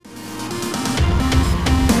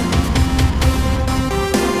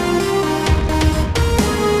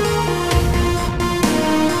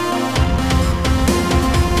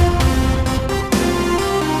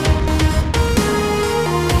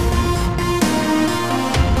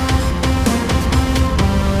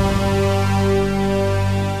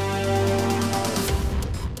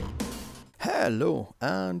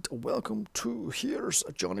and welcome to Here's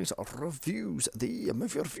Johnny's Reviews, the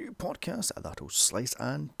movie review podcast that'll slice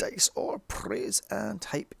and dice or praise and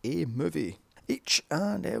hype a movie. Each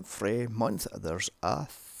and every month there's a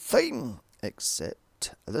theme,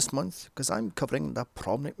 except this month because I'm covering the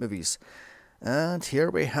prom night movies. And here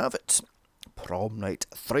we have it. Prom Night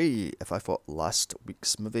 3. If I thought last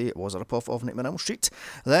week's movie was a rip-off of Nightmare on Elm Street,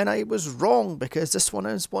 then I was wrong, because this one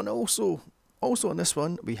is one also. Also in this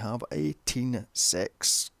one, we have a teen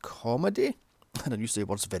sex comedy, and I use the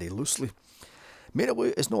words very loosely. Mary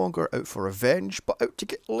Lou is no longer out for revenge, but out to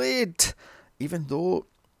get laid, even though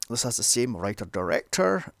this has the same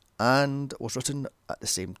writer-director, and was written at the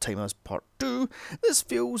same time as Part 2. This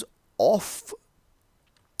feels off.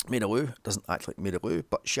 Mary Lou doesn't act like Mary Lou,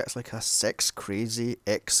 but she acts like a sex-crazy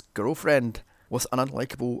ex-girlfriend with an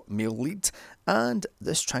unlikable male lead, and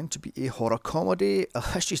this trying to be a horror comedy.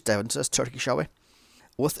 Let's just dive into this turkey, shall we?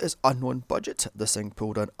 With its unknown budget, this thing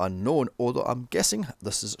pulled an unknown, although I'm guessing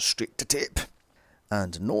this is straight to tape.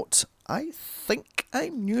 And note, I think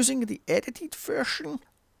I'm using the edited version,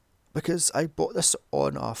 because I bought this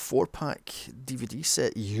on a 4-pack DVD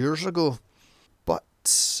set years ago.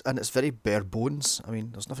 And it's very bare bones. I mean,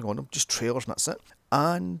 there's nothing on them, just trailers and that's it.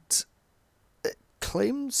 And it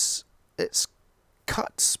claims it's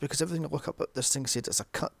cut, because everything I look up at this thing said it's a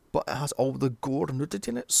cut, but it has all the gore and nudity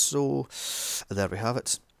in it, so there we have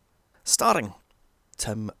it. Starring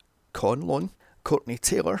Tim Conlon, Courtney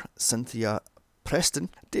Taylor, Cynthia Preston,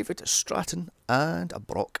 David Stratton, and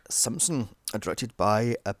Brock Simpson. Directed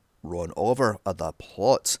by Ron Oliver. The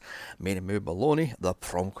plot: Mary Moo Maloney, the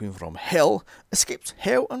prom queen from hell, escapes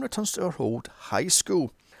hell and returns to her old high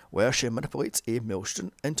school, where she manipulates a male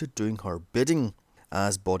student into doing her bidding.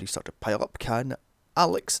 As bodies start to pile up, can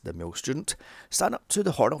Alex, the male student, stand up to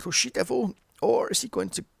the horizontal she-devil, or is he going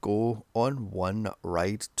to go on one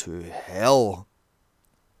ride to hell?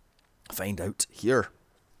 Find out here.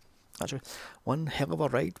 Actually, one hell of a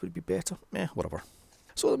ride would be better. Whatever.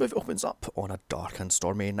 So the movie opens up on a dark and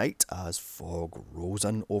stormy night as fog rolls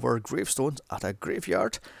in over gravestones at a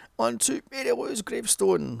graveyard onto Mary Lou's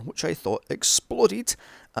gravestone, which I thought exploded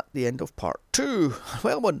at the end of Part 2.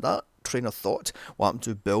 Well, on that train of thought, what happened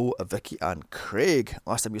to Bill, Vicky and Craig?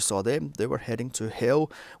 Last time you saw them, they were heading to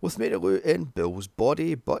hell with Mary Lou in Bill's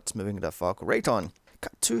body, but moving the fuck right on.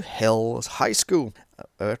 Cut to Hell's High School.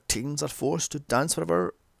 Our teens are forced to dance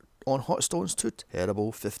forever on hot stones to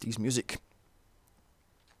terrible 50s music.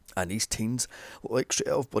 And these teens look like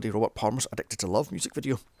straight out of bloody Robert Palmer's Addicted to Love music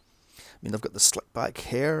video. I mean, they've got the slick black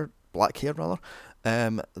hair rather.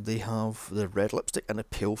 They have the red lipstick and the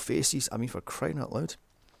pale faces. I mean, for crying out loud.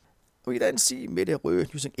 We then see Mary Lou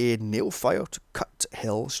using a nail file to cut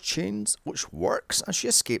Hell's chains, which works, and she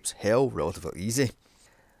escapes Hell relatively easy.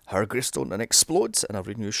 Her gravestone then explodes in a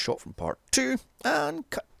renewed shot from Part 2, and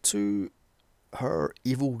cut to her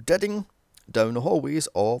evil didding down the hallways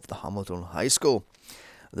of the Hamilton High School.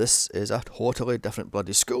 This is a totally different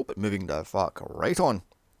bloody school, but moving the fuck right on.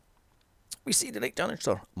 We see the night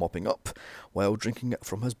janitor mopping up while drinking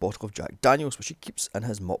from his bottle of Jack Daniels, which he keeps in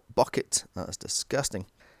his mop bucket. That is disgusting.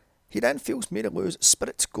 He then feels Mary Lou's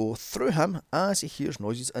spirit go through him as he hears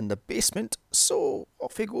noises in the basement, so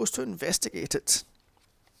off he goes to investigate it.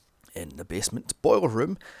 In the basement boiler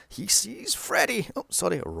room, he sees Freddy.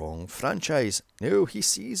 Wrong franchise. No, he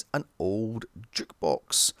sees an old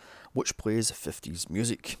jukebox, which plays 50s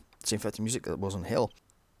music. Same 50s music that was in Hell.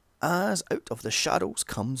 As out of the shadows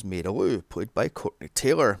comes Mary Lou, played by Courtney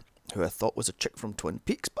Taylor, who I thought was a chick from Twin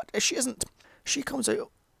Peaks, but she isn't. She comes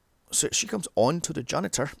on to the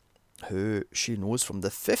janitor, who she knows from the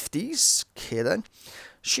 50s. Okay then.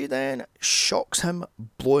 She then shocks him,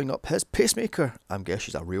 blowing up his pacemaker. I guess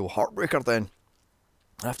she's a real heartbreaker then.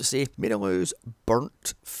 I have to say, Mary Lou's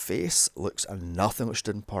burnt face looks nothing like she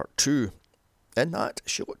did in Part 2. In that,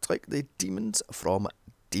 she looked like the demons from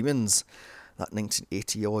Demons, that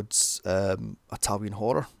 1980-odds Italian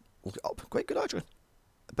horror. Look it up, quite good actually.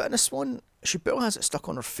 But in this one, she barely has it stuck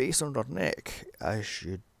on her face and her neck, as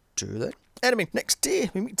you do then. Anyway, next day,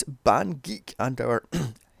 we meet Band Geek and our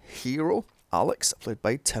hero, Alex, played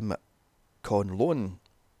by Tim Conlon,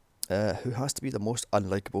 who has to be the most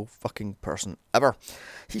unlikable fucking person ever.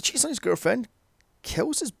 He cheats on his girlfriend,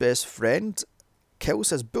 kills his best friend, kills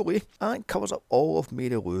his bully, and covers up all of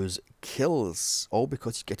Mary Lou's kills, all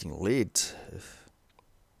because he's getting laid.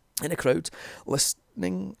 In the crowd,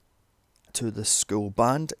 listening to the school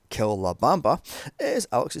band Kill La Bamba, is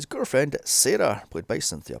Alex's girlfriend Sarah, played by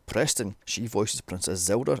Cynthia Preston. She voices Princess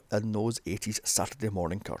Zelda in those 80s Saturday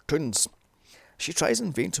morning cartoons. She tries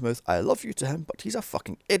in vain to mouth "I love you" to him, but he's a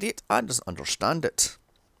fucking idiot and doesn't understand it.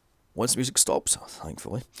 Once the music stops,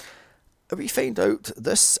 thankfully, We find out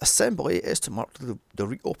this assembly is to mark the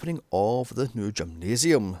reopening of the new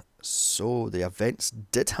gymnasium. So the events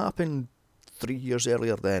did happen 3 years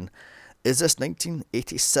earlier then. Is this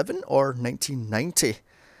 1987 or 1990?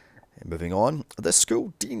 Moving on, the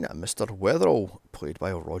school dean, Mr. Wetherall, played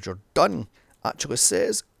by Roger Dunn, actually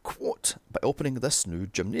says, quote, by opening this new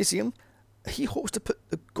gymnasium, he hopes to put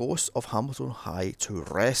the ghosts of Hamilton High to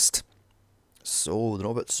rest. So, they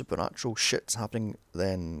know about supernatural shits happening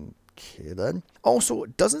then. Okay then. Also,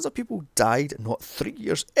 dozens of people died not 3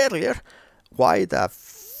 years earlier. Why the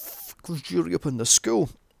could you reopen the school?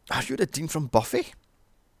 Are you the dean from Buffy?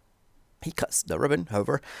 He cuts the ribbon,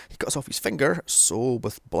 however, he cuts off his finger, so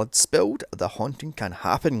with blood spilled, the haunting can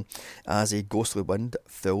happen as a ghostly wind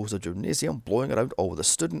fills the gymnasium, blowing around all the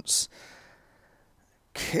students.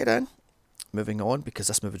 Okay then, moving on, because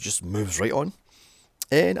this movie just moves right on.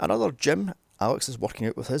 In another gym, Alex is working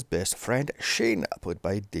out with his best friend, Shane, played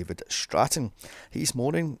by David Stratton. He's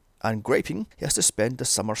moaning and griping he has to spend the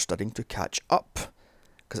summer studying to catch up,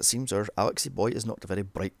 because it seems our Alexy boy is not a very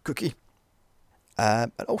bright cookie.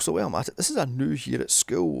 And also, while I'm at it, this is a new year at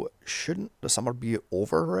school. Shouldn't the summer be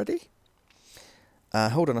over already?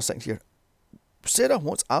 Hold on a second here. Sarah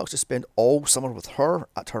wants Alex to spend all summer with her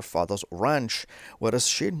at her father's ranch, whereas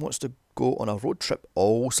Shane wants to go on a road trip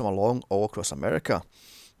all summer long, all across America.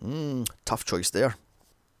 Tough choice there.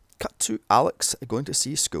 Cut to Alex going to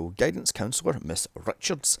see school guidance counsellor Miss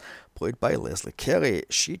Richards, played by Leslie Kelly.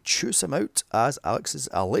 She chews him out as Alex is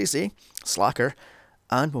a lazy slacker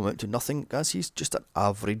and will amount to nothing as he's just an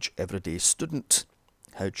average everyday student.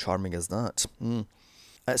 How charming is that?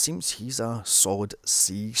 It seems he's a solid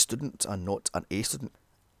C student and not an A student.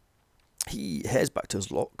 He heads back to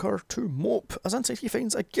his locker to mope as inside he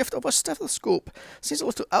finds a gift of a stethoscope. Seems a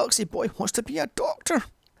little Alexy boy wants to be a doctor.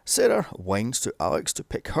 Sarah whines to Alex to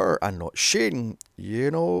pick her and not Shane.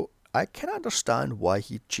 You know, I can understand why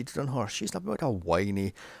he cheated on her. She's not about a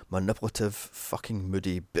whiny, manipulative, fucking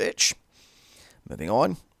moody bitch. Moving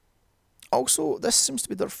on. Also, this seems to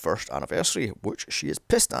be their first anniversary, which she is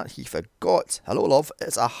pissed at he forgot. Hello, love,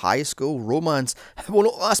 it's a high school romance. It will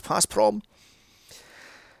not last past prom.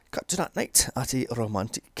 Cut to that night at a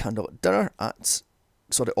romantic candlelit dinner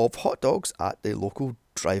of hot dogs at the local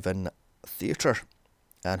drive-in theatre.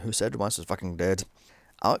 And who said romance was fucking dead?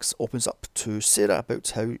 Alex opens up to Sarah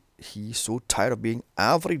about how he's so tired of being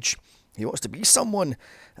average. He wants to be someone,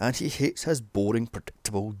 and he hates his boring,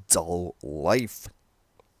 predictable, dull life.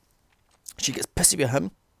 She gets pissy with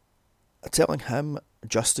him, telling him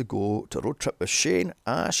just to go to a road trip with Shane,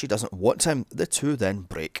 as she doesn't want him. The two then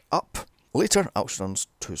break up. Later, Alex runs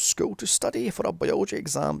to school to study for a biology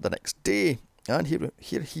exam the next day, and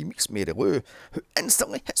here he meets Mary Lou, who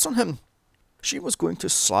instantly hits on him. She was going to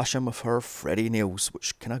slash him with her Freddy nails,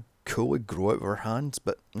 which kind of coolly grow out of her hands,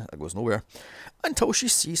 but it goes nowhere, until she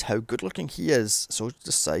sees how good looking he is, so she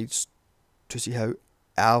decides to see how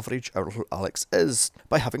average our little Alex is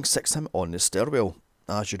by having sex with him on the stairwell,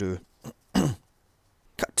 as you do.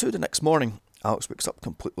 Cut to the next morning. Alex wakes up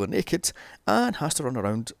completely naked and has to run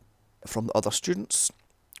around from the other students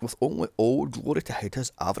with only Old Glory to hide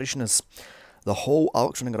his averageness. The whole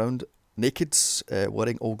Alex running around naked,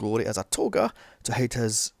 wearing Old Glory as a toga to hide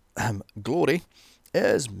his glory,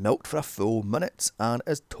 is milked for a full minute and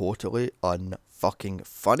is totally unfucking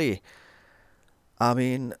funny. I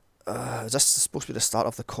mean, is this supposed to be the start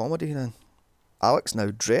of the comedy then? Alex, now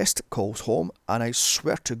dressed, calls home, and I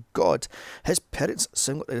swear to God, his parents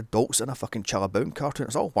sound like the adults in a fucking Chalabound cartoon.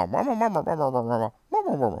 It's all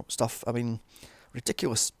stuff. I mean,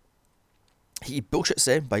 ridiculous. He bullshits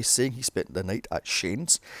them by saying he spent the night at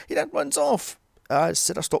Shane's. He then runs off.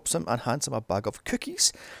 Sarah stops him and hands him a bag of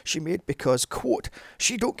cookies she made because, quote,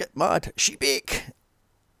 she don't get mad, she bake.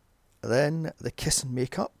 Then the kiss and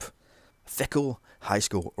make up. Fickle high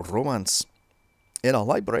school romance. In a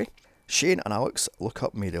library, Shane and Alex look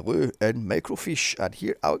up Mary Lou in microfiche, and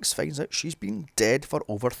here Alex finds out she's been dead for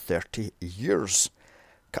over 30 years.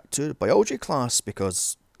 Cut to biology class,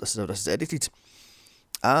 because this is how this is edited.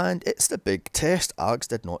 And it's the big test Alex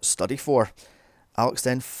did not study for. Alex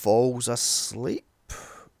then falls asleep.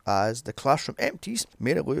 As the classroom empties,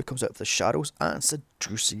 Mary Lou comes out of the shadows and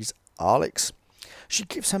seduces Alex. She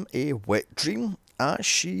gives him a wet dream as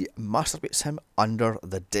she masturbates him under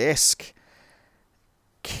the desk.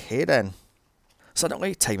 Okay then.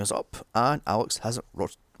 Suddenly time is up and Alex hasn't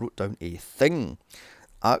wrote down a thing.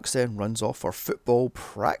 Alex then runs off for football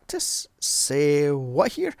practice. Say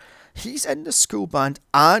what here? He's in the school band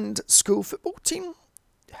and school football team?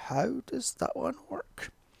 How does that one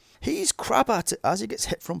work? He's crap at it as he gets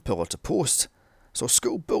hit from pillar to post. So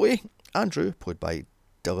school bully Andrew, played by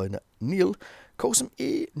Dylan Neal, calls him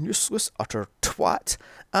a useless utter twat,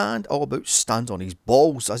 and all about stands on his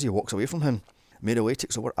balls as he walks away from him. Mary Lou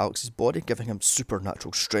takes over Alex's body, giving him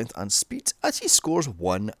supernatural strength and speed as he scores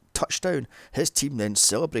 1 touchdown. His team then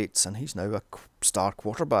celebrates, and he's now a star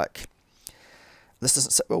quarterback. This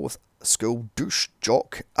doesn't sit well with school douche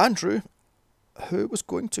jock Andrew, who was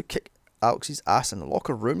going to kick Alex's ass in the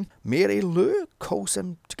locker room. Mary Lou calls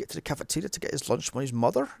him to get to the cafeteria to get his lunch from his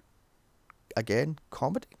mother. Again,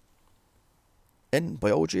 comedy. In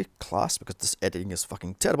biology class, because this editing is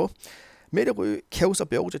fucking terrible, Mary Lou kills a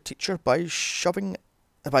biology teacher by showing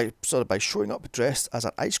up dressed as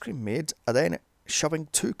an ice cream maid and then shoving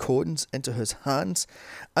 2 cones into his hands,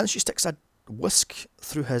 and she sticks a whisk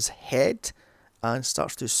through his head and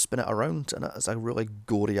starts to spin it around, and it is a really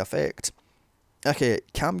gory effect. Okay,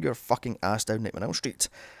 calm your fucking ass down, Nightmare on Elm Street.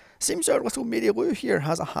 Seems our little Mary Lou here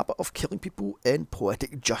has a habit of killing people in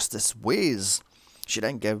poetic justice ways. She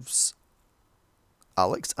then gives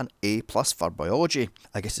Alex an A+ for biology.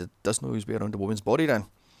 I guess he does know his way around a woman's body then.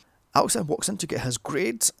 Alex then walks in to get his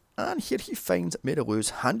grades, and here he finds Mary Lou's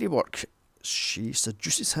handiwork. She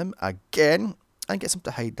seduces him again and gets him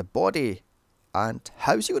to hide the body. And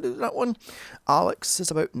how's he going to do that one? Alex is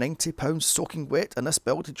about £90 soaking wet, and this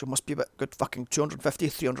biology teacher must be about good fucking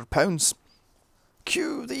 £250-300.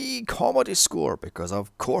 Cue the comedy score, because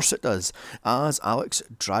of course it does, as Alex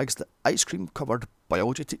drags the ice cream covered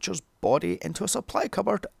biology teacher's body into a supply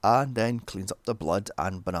cupboard and then cleans up the blood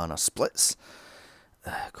and banana splits.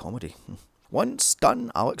 Comedy. Once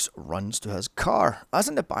done, Alex runs to his car, as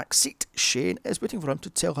in the back seat, Shane is waiting for him to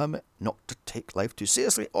tell him not to take life too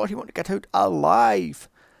seriously or he wants to get out alive.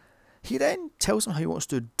 He then tells him how he wants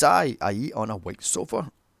to die, i.e. on a white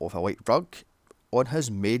sofa with a white rug on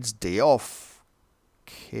his maid's day off.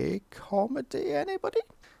 Okay, comedy, anybody?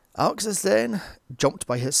 Alex is then jumped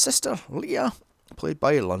by his sister, Leah, played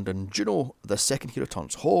by London Juno, the second he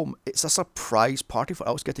returns home. It's a surprise party for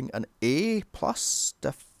Alex getting an A+.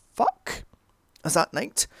 The fuck? As that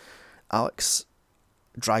night, Alex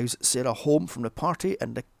drives Sarah home from the party.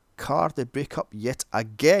 In the car, they break up yet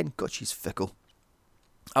again. God, she's fickle.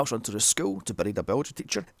 Alex runs to the school to bury the biology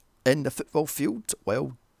teacher in the football field.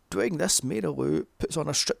 While doing this, Mary Lou puts on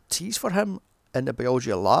a striptease for him in the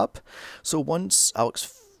biology lab. So once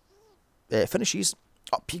Alex finishes,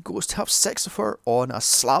 up he goes to have sex with her on a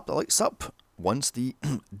slab that lights up once the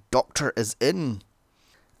doctor is in.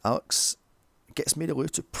 Alex gets Mary Lou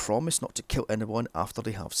to promise not to kill anyone after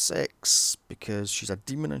they have sex, because she's a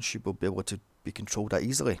demon and she will be able to be controlled that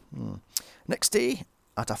easily. Next day,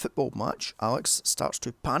 at a football match, Alex starts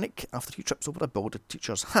to panic after he trips over a biology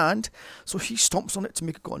teacher's hand, so he stomps on it to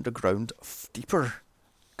make it go underground deeper,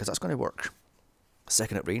 because that's going to work. The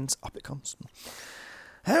second it rains, up it comes.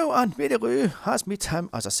 How and Mary Lou has made him,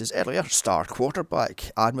 as I said earlier, star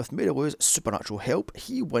quarterback, and with Mary Lou's supernatural help,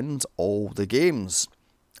 he wins all the games.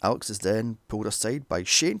 Alex is then pulled aside by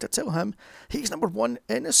Shane to tell him he's number 1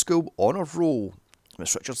 in the school honour roll.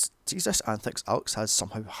 Miss Richards sees this and thinks Alex has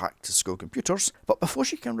somehow hacked his school computers, but before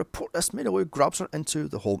she can report this, Mary Lou grabs her into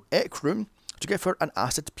the home ec room to give her an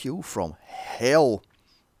acid peel from hell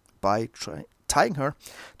by tying her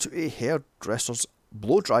to a hairdresser's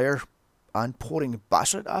blow dryer and pouring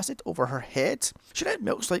bacillus acid over her head. She then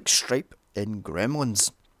melts like Stripe in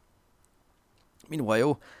Gremlins.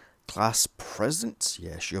 Meanwhile, class president,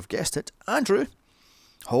 yes, you've guessed it, Andrew,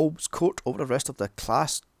 holds court over the rest of the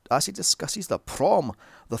class as he discusses the prom,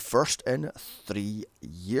 the first in 3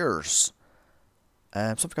 years.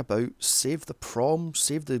 Something about save the prom,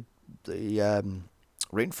 save the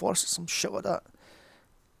rainforest, some shit like that.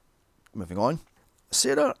 Moving on.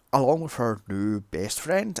 Sarah, along with her new best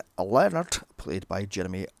friend, Leonard, played by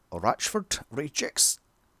Jeremy Ratchford, rejects,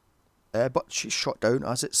 but she's shot down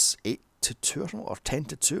as it's 8-2 or something, or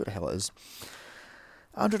 10-2, what the hell it is.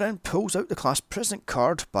 Andrew then pulls out the class president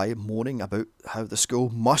card by moaning about how the school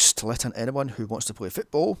must let in anyone who wants to play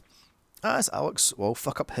football, as Alex will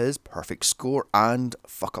fuck up his perfect score and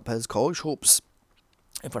fuck up his college hopes.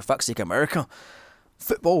 And for fuck's sake, America,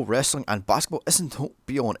 football, wrestling and basketball isn't the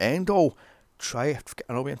be-all and end-all. Try to get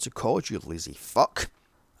an way into college, you lazy fuck.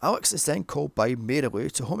 Alex is then called by Mary Lou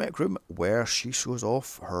to home ec room, where she shows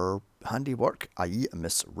off her handiwork, i.e.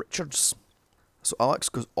 Miss Richards. So Alex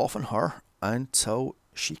goes off on her until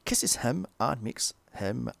she kisses him and makes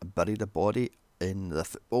him bury the body in the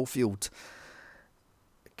football field.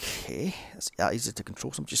 Okay, it's that easy to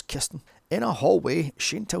control, so I'm just kissing. In a hallway,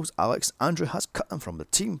 Shane tells Alex Andrew has cut him from the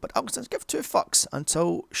team, but Alex doesn't give 2 fucks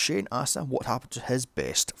until Shane asks him what happened to his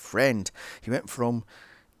best friend. He went from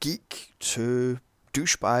geek to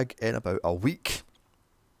douchebag in about a week.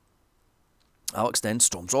 Alex then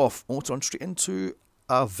storms off, only to run straight into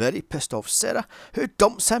a very pissed off Sarah, who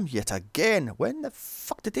dumps him yet again. When the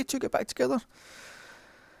fuck did they two get back together?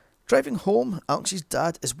 Driving home, Alex's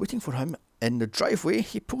dad is waiting for him in the driveway.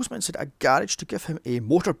 He pulls him inside a garage to give him a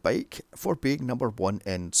motorbike for being number one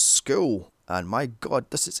in school. And my god,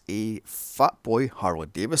 this is a fat boy Harley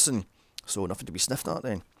Davidson. So nothing to be sniffed at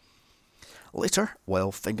then. Later,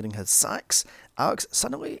 while fingering his sax, Alex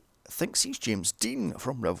suddenly thinks he's James Dean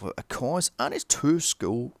from Rebel Without a Cause and is too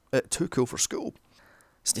cool for school.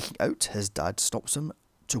 Sneaking out, his dad stops him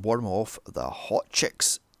to warn him off the hot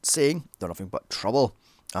chicks, saying they're nothing but trouble,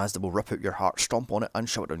 as they will rip out your heart, stomp on it and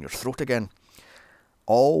shove it down your throat again.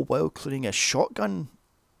 All while cleaning a shotgun.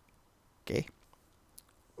 Okay.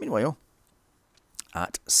 Meanwhile,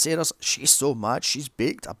 at Sarah's, she's so mad she's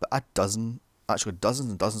baked dozens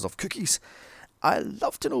and dozens of cookies. I'd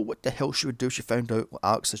love to know what the hell she would do if she found out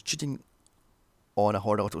Alex is cheating on a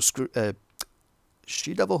horrible little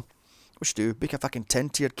she-devil. What should do? Bake a fucking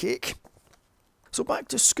 10-tier cake. So back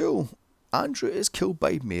to school. Andrew is killed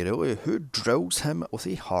by Mary Lou, who drills him with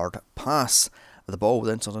a hard pass. The ball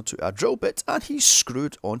then turns into a drill bit and he's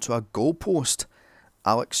screwed onto a goalpost.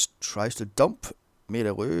 Alex tries to dump Mary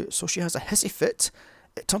Lou, so she has a hissy fit.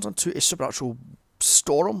 It turns into a supernatural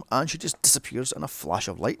storm and she just disappears in a flash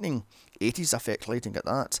of lightning. 80s effect lighting at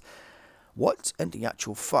that. What in the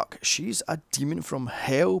actual fuck? She's a demon from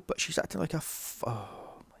hell, but she's acting like oh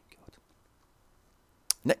my god.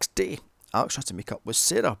 Next day, Alex tries to make up with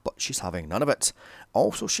Sarah, but she's having none of it.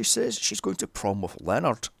 Also, she says she's going to prom with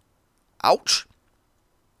Leonard. Ouch!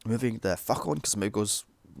 Moving the fuck on, because the move goes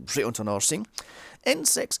straight onto another scene. In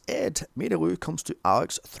sex ed, Mary Lou comes to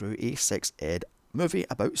Alex through a sex ed movie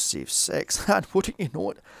about safe sex, and wouldn't you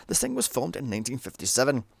know it, this thing was filmed in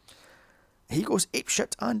 1957. He goes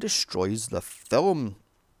apeshit and destroys the film,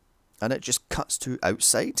 and it just cuts to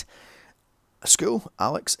outside. At school,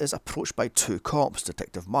 Alex is approached by two cops,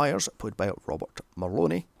 Detective Myers, played by Robert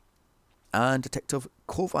Maloney, and Detective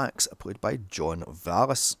Kovacs, played by John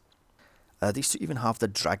Vallis. These two even have the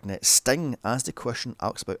Dragnet sting as they question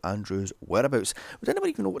Alex about Andrew's whereabouts. Would anyone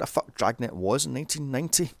even know what the fuck Dragnet was in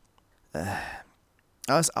 1990?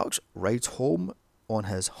 As Alex rides home on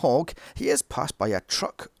his hog, he is passed by a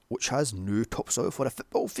truck which has new topsoil for a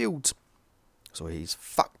football field. So he's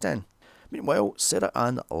fucked in. Meanwhile, Sarah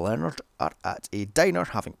and Leonard are at a diner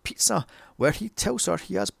having pizza, where he tells her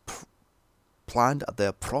he has planned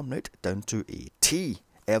their prom night down to a T.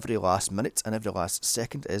 Every last minute and every last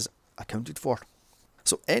second is accounted for.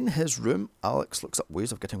 So in his room, Alex looks up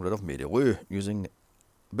ways of getting rid of Mary Lou, using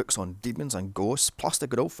books on demons and ghosts, plus the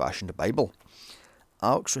good old-fashioned Bible.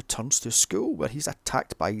 Alex returns to school, where he's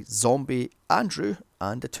attacked by zombie Andrew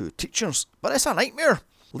and the two teachers. But it's a nightmare!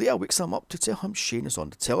 Leah wakes him up to tell him Shane is on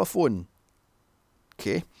the telephone.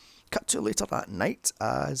 Okay. Cut to later that night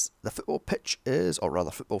as the football pitch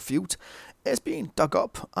football field is being dug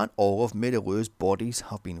up and all of Mary Lou's bodies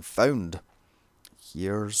have been found.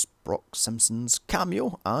 Here's Brock Simpson's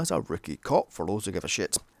cameo as a rookie cop for those who give a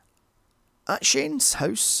shit. At Shane's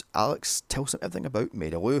house, Alex tells him everything about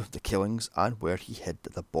Mary Lou, the killings, and where he hid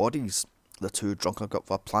the bodies. The two drunken got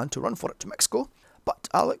a plan to run for it to Mexico, but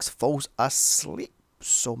Alex falls asleep.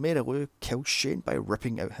 So Mary Lou kills Shane by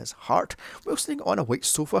ripping out his heart while sitting on a white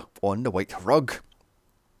sofa on the white rug.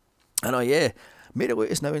 And oh yeah, Mary Lou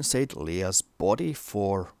is now inside Leah's body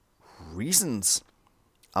for reasons.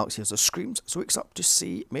 Alex hears the screams, so wakes up to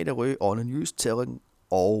see Mary Lou on the news telling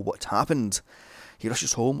all what happened. He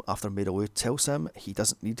rushes home after Mary Lou tells him he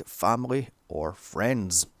doesn't need family or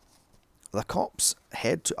friends. The cops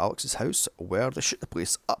head to Alex's house where they shoot the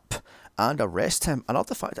place up and arrest him. And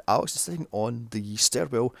the fact that Alex is sitting on the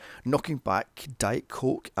stairwell knocking back Diet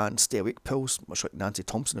Coke and stay awake pills, much like Nancy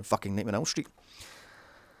Thompson in fucking Nightmare on Elm Street.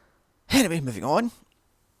 Anyway, moving on.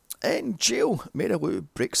 In jail, Mary Lou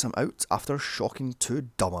breaks him out after shocking two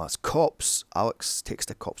dumbass cops. Alex takes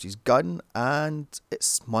the cops his gun, and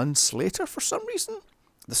it's months later for some reason.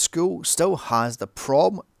 The school still has the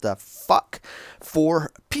prom. The fuck?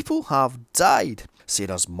 4 people have died.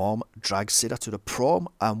 Sarah's mom drags Sarah to the prom,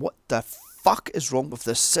 and what the fuck is wrong with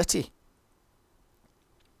this city?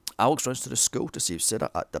 Alex runs to the school to save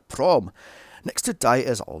Sarah at the prom. Next to die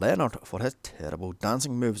is Leonard for his terrible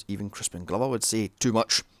dancing moves. Even Crispin Glover would say too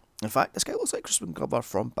much. In fact, this guy looks like Crispin Glover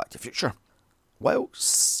from Back to the Future. While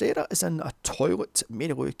Sarah is in a toilet,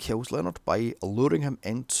 Mary Lou kills Leonard by luring him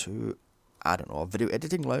into, a video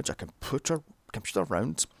editing lounge, a computer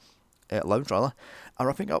lounge, and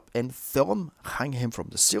wrapping up in film, hanging him from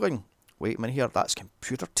the ceiling. Wait a minute here, that's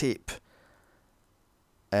computer tape.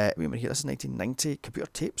 Wait a minute here, this is 1990.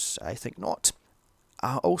 Computer tapes? I think not.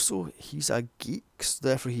 Also, he's a geek, so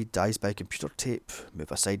therefore he dies by computer tape.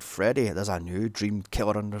 Move aside Freddy, there's a new dream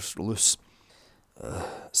killer under loose.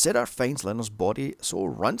 Sarah finds Leonard's body, so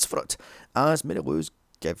runs for it. As Mary Lou's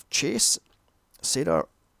give chase, Sarah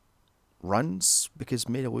runs because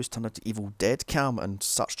Mary Lou's turned into Evil Dead Cam and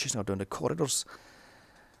starts chasing her down the corridors.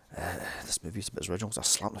 This movie's a bit as original as a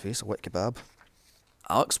slap in the face, a wet kebab.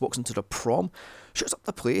 Alex walks into the prom, shoots up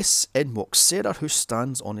the place. In walks Sarah, who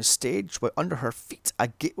stands on the stage, while under her feet a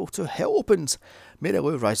gateway to hell opens. Mary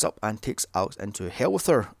Lou rises up and takes Alex into hell with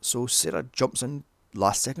her, so Sarah jumps in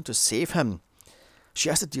last second to save him. She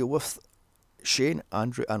has to deal with Shane,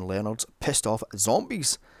 Andrew and Leonard's pissed off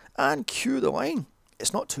zombies, and cue the line,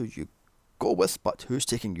 it's not who you go with, but who's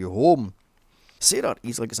taking you home. Sarah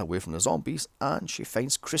easily gets away from the zombies, and she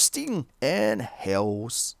finds Christine in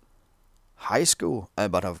Hell's high school.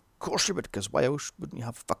 But of course she would, because why else wouldn't you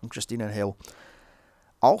have fucking Christine in hell?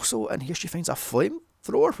 Also, in here she finds a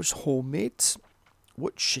flamethrower, which is homemade,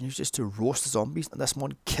 which she uses to roast the zombies, and this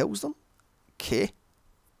one kills them. Okay.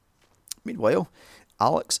 Meanwhile,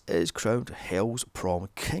 Alex is crowned Hell's prom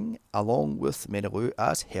king, along with Mary Lou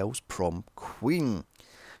as Hell's prom queen.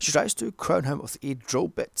 She tries to crown him with a drill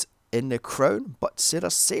bit in the crown, but Sarah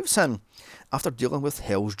saves him after dealing with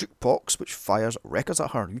Hell's jukebox, which fires records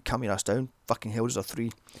at her. You calm your ass down, fucking Hell's a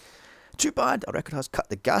 3. Too bad a record has cut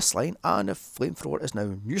the gas line and the flamethrower is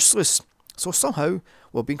now useless. So somehow,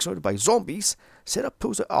 while being surrounded by zombies, Sarah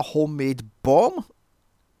pulls out a homemade bomb.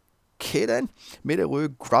 Okay then, Mary Lou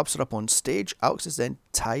grabs her up on stage. Alex is then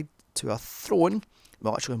tied to a throne,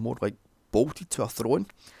 well actually more like bolted to a throne,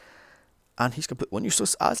 and he's completely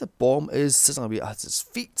useless as the bomb is sizzling away at his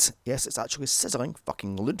feet. Yes, it's actually sizzling,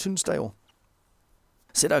 fucking Looney Tunes style.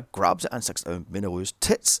 Sarah grabs it and sticks it down Mary Lou's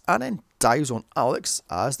tits and then dives on Alex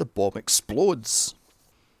as the bomb explodes.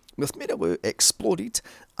 With Mary Lou exploded,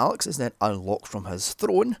 Alex is then unlocked from his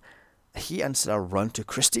throne. He and Sarah run to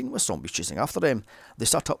Christine with zombies chasing after them. They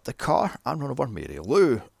start up the car and run over Mary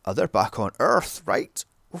Lou. They're back on Earth, right?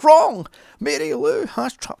 Wrong! Mary Lou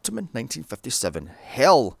has trapped him in 1957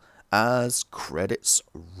 hell as credits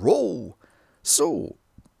roll. So,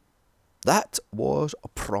 that was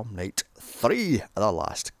Prom Night 3, The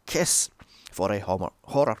Last Kiss. For a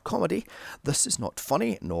horror comedy, this is not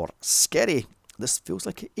funny nor scary. This feels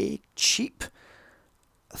like a cheap,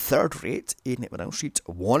 third-rate Nightmare on Elm Street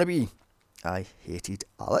wannabe. I hated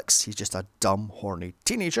Alex, he's just a dumb, horny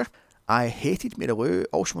teenager. I hated Mary Lou,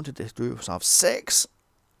 all she wanted to do was have sex.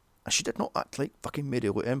 And she did not act like fucking Mary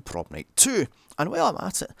Lou in Prom Night 2. And while I'm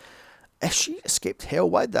at it, if she escaped hell,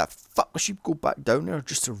 why the fuck would she go back down there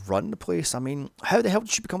just to run the place? I mean, how the hell did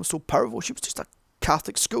she become so powerful? She was just a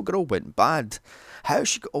Catholic schoolgirl went bad. How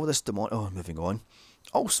she got all this demon... Oh, moving on.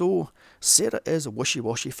 Also, Sarah is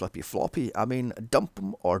wishy-washy, flippy-floppy. I mean, dump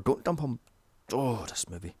him or don't dump him. Oh, this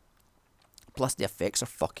movie. Plus, the effects are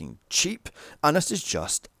fucking cheap. And this is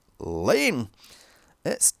just lame.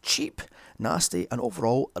 It's cheap, nasty, and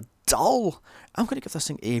overall dull. I'm going to give this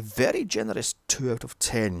thing a very generous 2 out of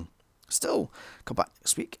 10. Still, come back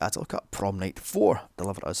next week as I look at Prom Night 4,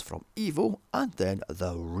 Deliver Us from Evil, and then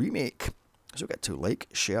the remake. So get to like,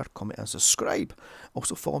 share, comment and subscribe.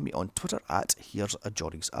 Also follow me on Twitter at Here's a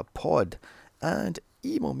Johnny's a Pod. And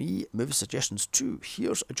email me movie suggestions to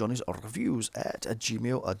Here's a Johnny's Reviews at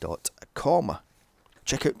gmail.com.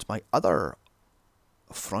 Check out my other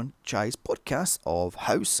franchise podcasts of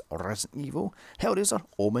House, Resident Evil, Hellraiser,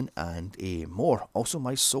 Omen and more. Also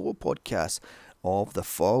my solo podcast of The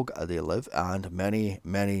Fog They Live and many,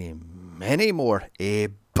 many, many more.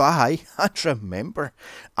 Bye, and remember,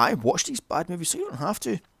 I watch these bad movies so you don't have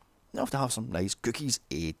to. You have to have some nice cookies.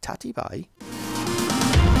 Tatty bye.